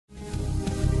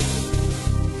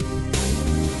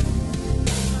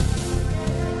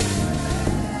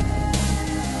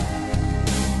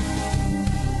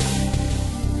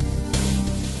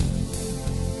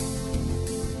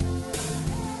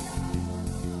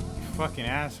fucking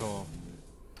asshole.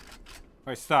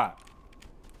 Alright, stop.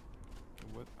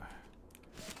 What?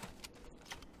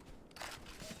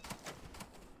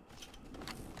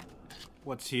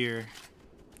 What's here?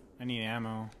 I need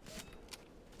ammo.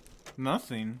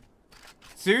 Nothing.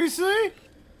 Seriously?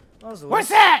 What's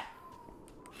that?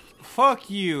 Fuck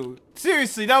you.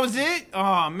 Seriously, that was it?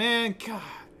 Oh man, God.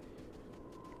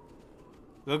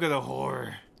 Look at the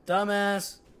horror.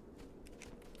 Dumbass.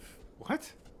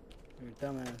 What? You're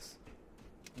a dumbass.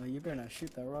 Well, you better not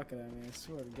shoot that rocket at me, I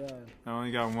swear to God. I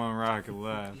only got one rocket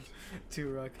left. 2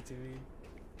 rockets, you mean?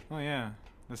 Oh yeah,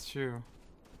 that's true.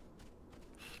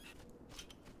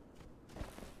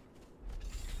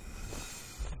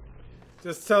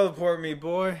 Just teleport me,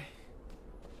 boy.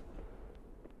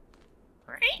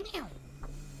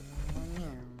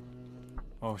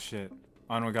 Oh shit.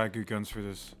 I don't got good guns for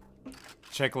this.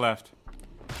 Check left.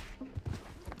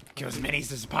 Kill as many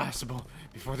as possible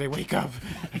before they wake up.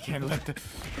 I can't let them.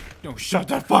 No, shut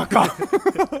the fuck up!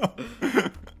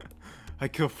 I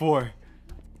killed 4.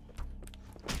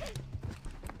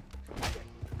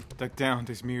 Duck down,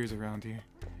 there's mirrors around here.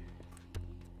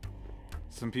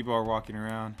 Some people are walking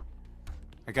around.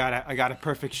 I got a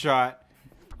perfect shot.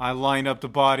 I lined up the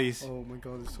bodies. Oh my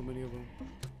God, there's so many of them.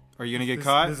 Are you gonna get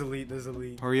caught? There's elite, there's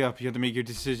elite. Hurry up, you have to make your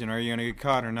decision. Are you gonna get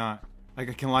caught or not? Like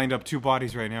I can line up 2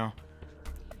 bodies right now.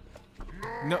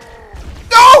 No!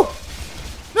 No!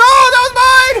 No, that was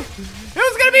mine! It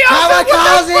was gonna be awesome! What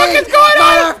the fuck is going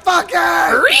on?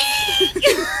 Motherfucker!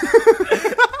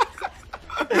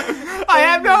 I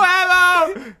have no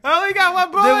ammo! I only got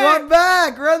 1 bullet! Then run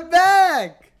back! Run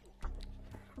back!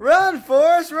 Run,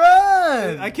 Forrest,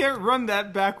 run! I can't run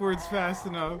that backwards fast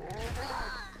enough.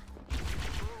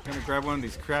 I'm gonna grab one of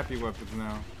these crappy weapons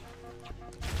now.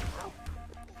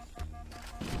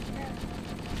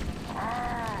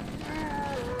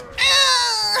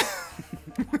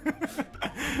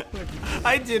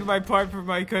 I did my part for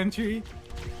my country.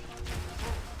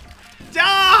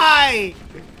 Die!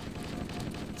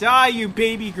 Die, you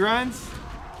baby grunts!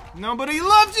 Nobody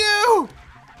loves you!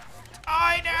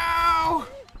 Die now!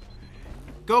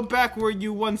 Go back where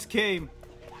you once came.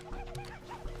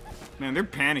 Man, they're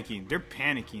panicking. They're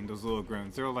panicking, those little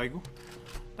grunts. They're like,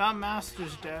 that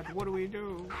master's dead. What do we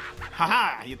do?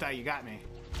 Haha, you thought you got me.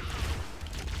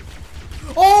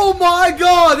 Oh my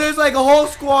God! There's like a whole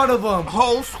squad of them!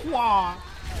 Whole squad!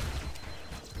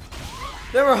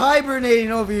 They were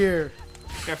hibernating over here.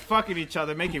 They're fucking each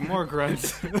other, making more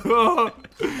grunts.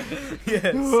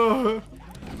 Yes. Oh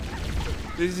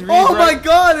my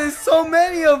God! There's so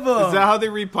many of them! Is that how they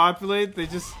repopulate?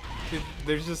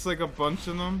 There's just like a bunch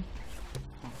of them?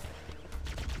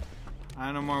 I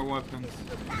have no more weapons.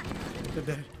 They're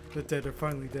dead. They're dead. They're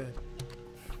finally dead.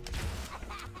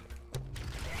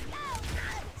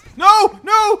 No!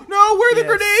 No! No! Where are the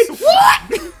grenades? What?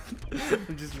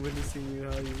 I'm just witnessing you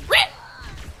how you...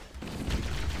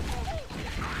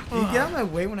 Can you get out of my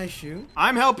way when I shoot?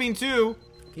 I'm helping too.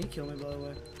 Can you kill me, by the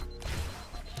way?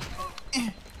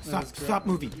 Stop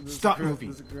moving. Stop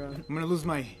moving. I'm gonna lose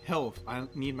my health. I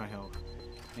need my health.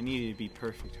 I need it to be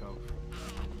perfect health.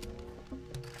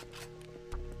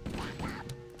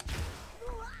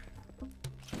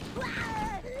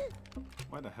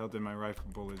 Why the hell did my rifle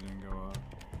bullet didn't go off?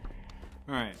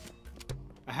 Alright.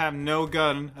 I have no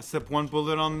gun except 1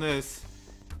 bullet on this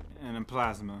and a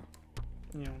plasma.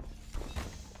 Yeah.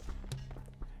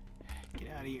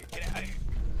 Get out of here. Get out of here.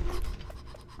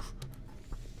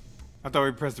 I thought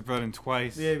we pressed the button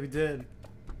twice. Yeah, we did.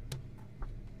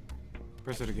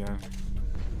 Press it again.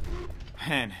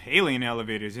 Man, alien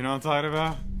elevators, you know what I'm talking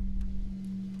about?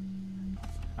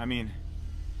 I mean,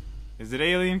 is it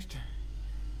alien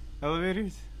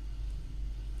elevators?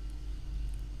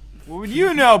 What would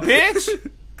you know, bitch?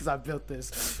 Because I built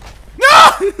this.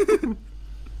 No!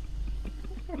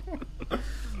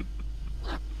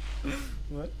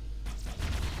 What?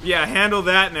 Yeah, handle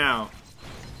that now.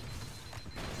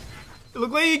 It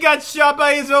looked like he got shot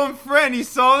by his own friend. You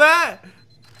saw that?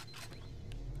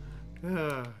 Get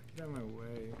out of my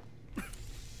way.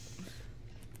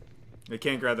 They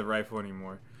can't grab the rifle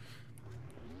anymore.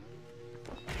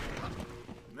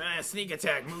 Nah, sneak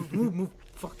attack. Move, move, move.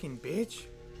 Fucking bitch.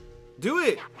 Do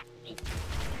it.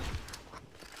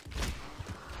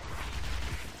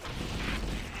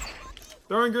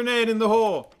 Throwing grenade in the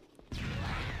hole.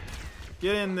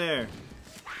 Get in there.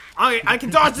 I can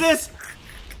dodge this.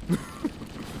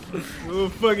 Oh,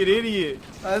 fucking idiot.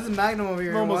 There's a Magnum over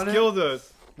here. Almost killed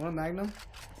us. Want a Magnum?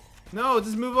 No,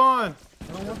 just move on. I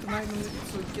don't want the Magnum.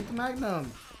 So get the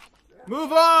Magnum.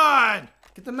 Move on.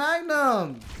 Get the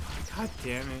Magnum. God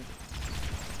damn it.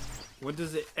 When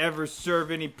does it ever serve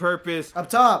any purpose? Up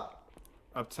top.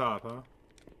 Up top, huh?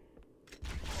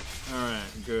 Alright,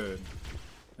 good.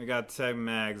 I got 10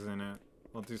 mags in it.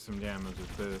 I'll do some damage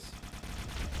with this.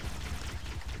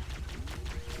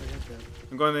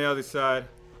 I'm going to the other side.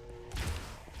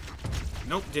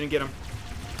 Nope, didn't get him.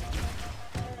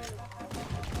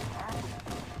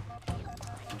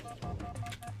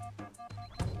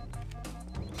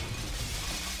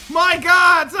 My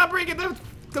God! Stop breaking the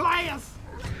glass!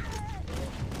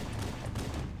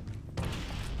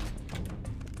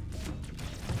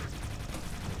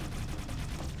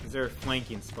 Is there a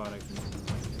flanking spot I can...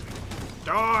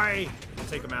 Die! I'll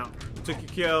take him out. Took your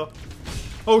kill.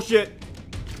 Oh shit!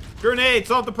 Grenade!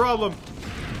 Solve the problem!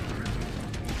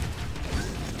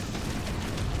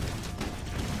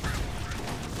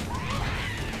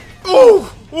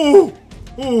 Oh! Oh!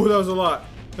 Oh, that was a lot.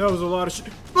 That was a lot of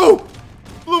shit. Oh!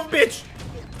 Little bitch!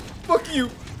 Fuck you!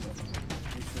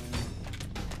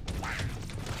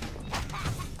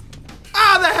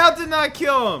 Ah, the hell did not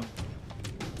kill him!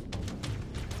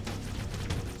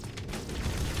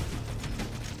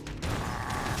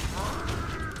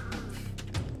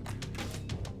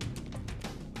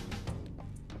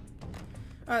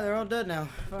 Alright, they're all dead now. The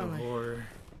Finally. horror.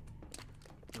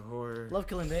 The horror. Love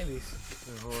killing babies.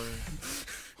 The horror.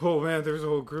 Oh man, there was a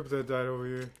whole group that died over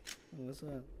here. What's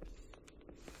that?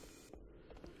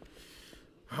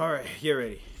 Alright, get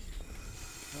ready.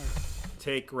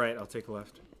 Take right, I'll take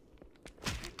left.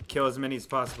 Kill as many as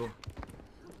possible.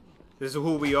 This is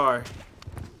who we are.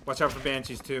 Watch out for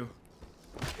banshees too.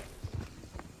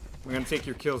 We're gonna take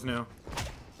your kills now.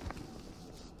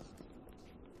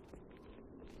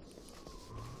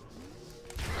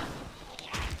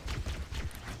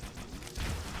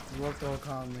 Worked all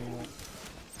calmly.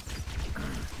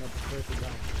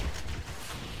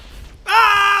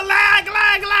 Ah! Lag!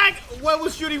 Lag! Lag! What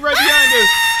was shooting right behind us?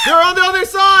 They're on the other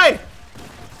side!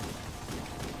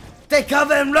 Take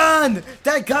cover and run!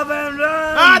 Take cover and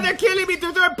run! Ah! They're killing me!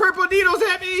 They're throwing purple needles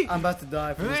at me! I'm about to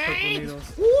die from these purple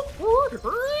needles.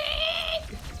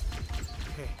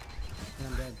 Okay.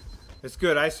 I'm dead. It's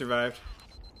good, I survived.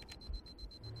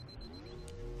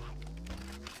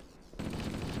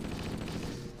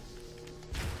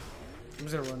 I'm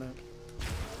just gonna run it.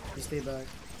 You stay back.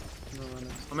 I'm gonna run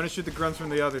it. I'm gonna shoot the grunts from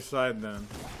the other side then.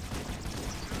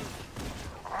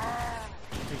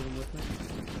 Take them with me.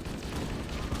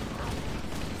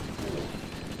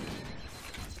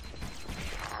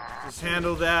 Just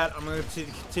handle that. I'm gonna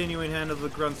continue and handle the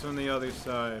grunts from the other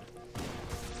side.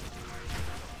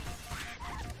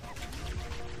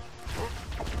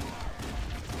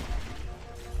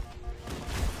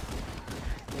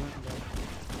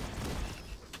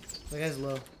 That guy's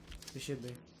low. He should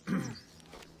be.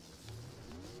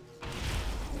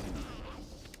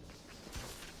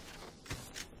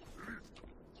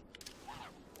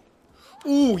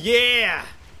 Ooh, yeah!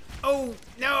 Oh,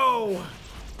 no!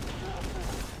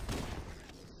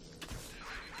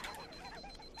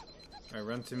 Alright,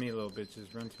 run to me, little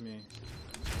bitches. Run to me.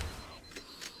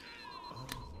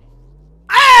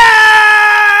 Ah!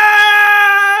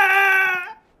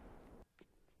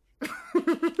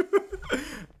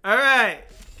 Alright,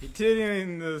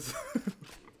 continuing this.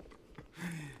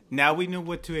 Now we know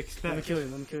what to Let me expect. kill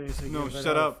him. Let me kill him. So No,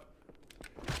 shut up.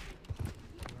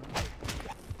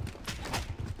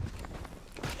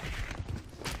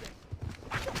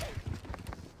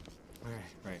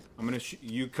 Right. I'm gonna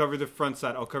you cover the front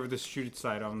side. I'll cover the shoot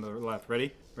side on the left.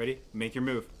 Ready? Ready? Make your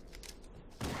move.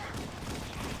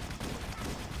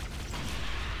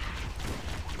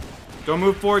 Don't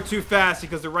move forward too fast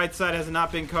because the right side has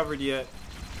not been covered yet.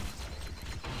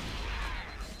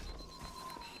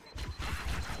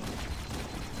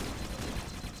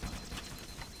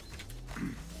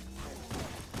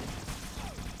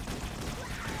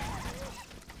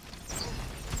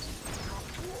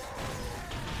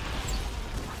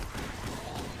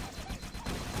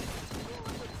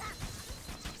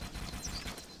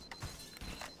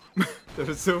 That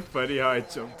was so funny how I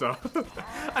jumped off.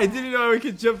 I didn't know I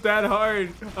could jump that hard.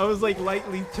 I was like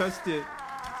lightly touched it.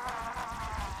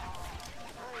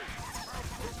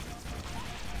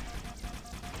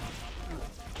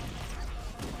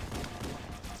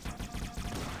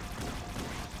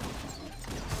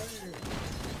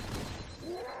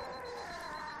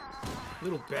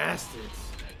 Little bastards.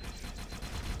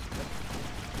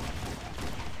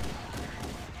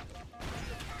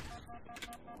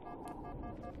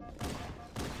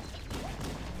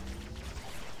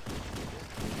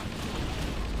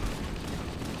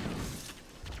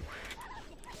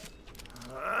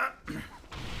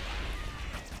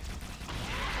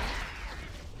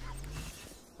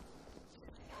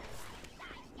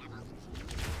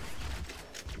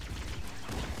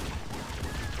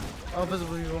 Oh,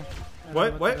 visible people.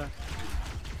 What?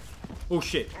 Oh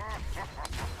shit.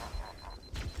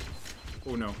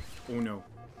 Oh no. Oh no.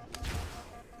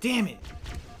 Damn it.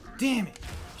 Damn it.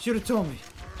 Should have told me.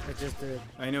 I just did.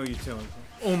 I know you told me.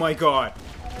 Oh my god.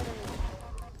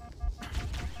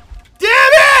 Damn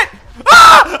it!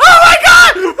 Ah! Oh my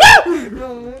god! Woo!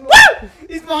 No, no, no. Woo!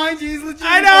 He's behind you. He's legit.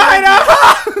 I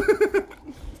know.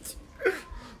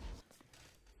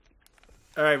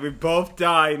 Alright, we both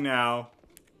die now.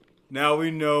 Now we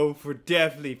know for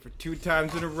definitely for 2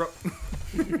 times in a row.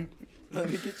 Let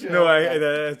me get your No, health back.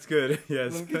 that's good.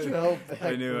 Yes. Let me get your health back.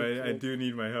 I knew I do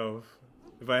need my health.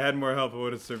 If I had more health, I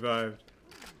would have survived.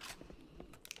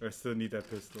 I still need that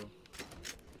pistol.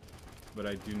 But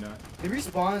I do not. They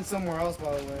respawned somewhere else,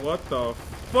 by the way. What the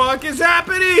fuck is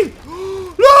happening?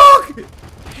 Look!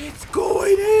 It's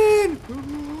going in!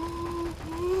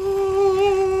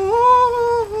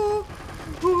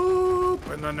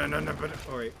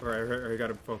 Alright, I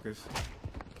gotta focus. What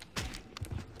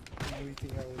do you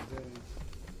think I was doing?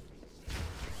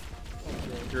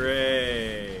 Okay.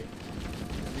 Great.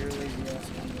 You're a lazy ass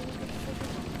one. You're looking at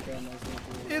fucking gun. I was gonna do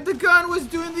it. Yeah, the gun was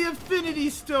doing the Infinity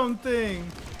Stone thing.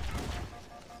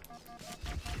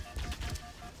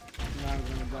 Now I'm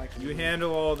going back. You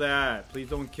handle all that. Please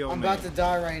don't kill I'm me. about to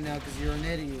die right now because you're an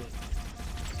idiot.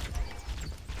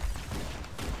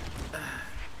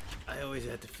 I always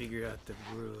have to figure out the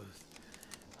rules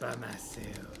by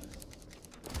myself.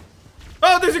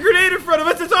 Oh, there's a grenade in front of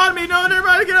us. It's on me. No, never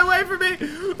mind. Get away from me.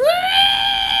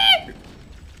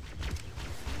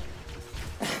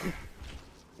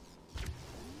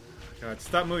 God,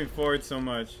 stop moving forward so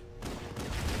much.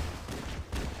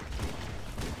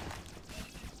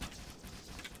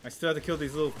 I still have to kill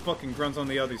these little fucking grunts on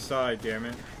the other side, damn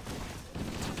it.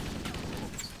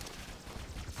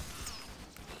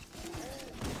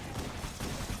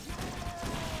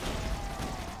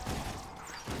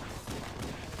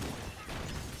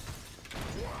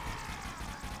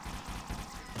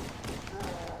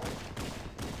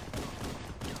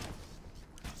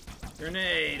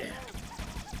 Grenade!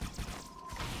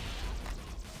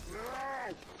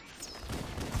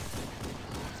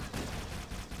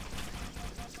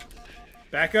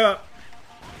 Back up!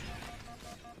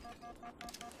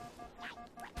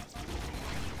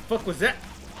 Fuck was that?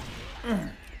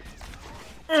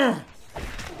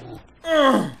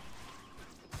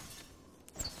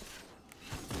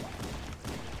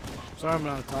 Sorry, I'm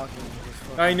not talking.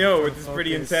 I know, this is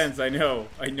pretty intense. I know,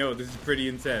 this is pretty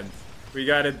intense. We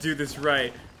gotta do this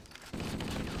right.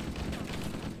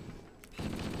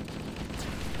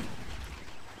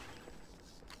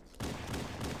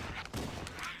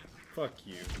 Fuck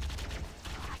you.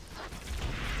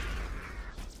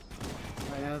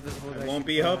 I know visible I guys won't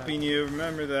be coming. helping you,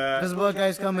 remember that. Visible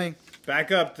guy's coming.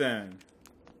 Back up then.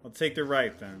 I'll take the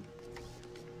right then.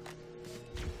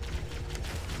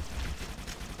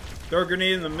 Throw a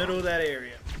grenade in the middle of that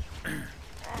area.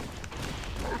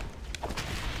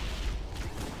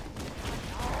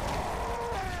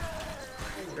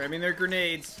 Grabbing their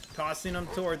grenades, tossing them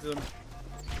towards them.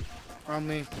 On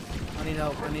me. I need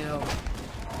help. I need help.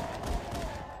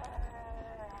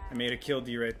 I made a kill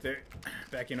D right there.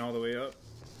 Backing all the way up.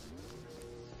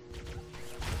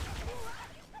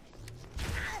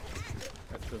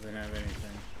 That doesn't have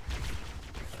anything.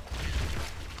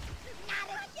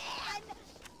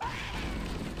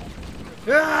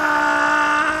 Ah!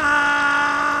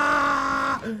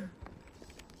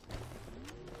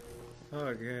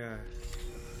 Oh god.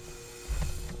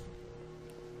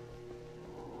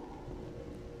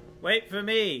 Wait for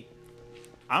me.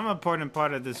 I'm an important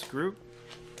part of this group.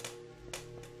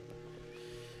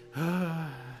 I'll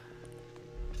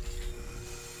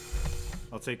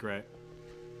take right.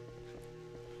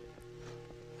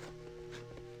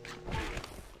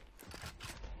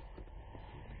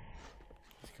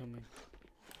 He's coming.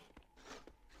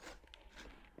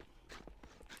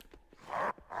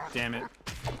 Damn it.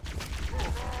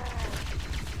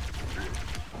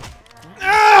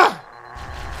 Ah!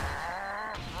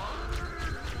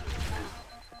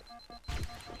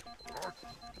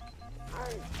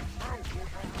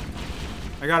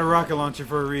 I got a rocket launcher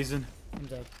for a reason. I'm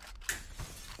dead.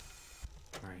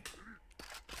 Alright.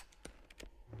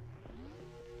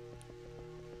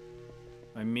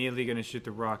 I'm immediately gonna shoot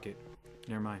the rocket.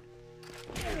 Never mind.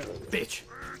 Bitch!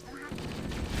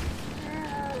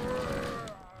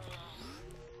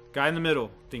 Guy in the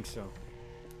middle. Think so.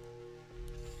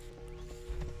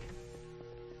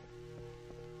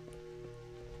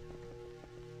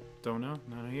 Don't know.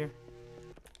 Not here.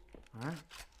 Alright.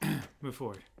 Move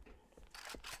forward.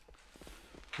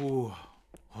 Ooh.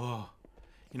 Oh.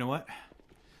 You know what?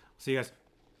 See you guys.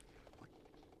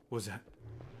 What was that?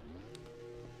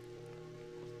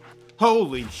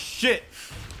 Holy shit!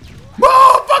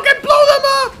 Oh, fucking blow them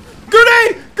up!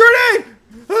 Grenade! Grenade!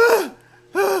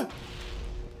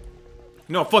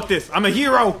 No, fuck this. I'm a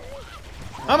hero.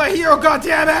 I'm a hero,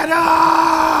 goddammit!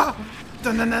 Ah!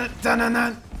 Dun, dun, dun, dun, dun,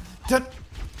 dun, dun.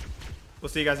 We'll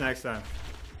see you guys next time.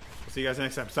 See you guys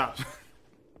next time. Stop.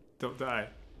 Don't die.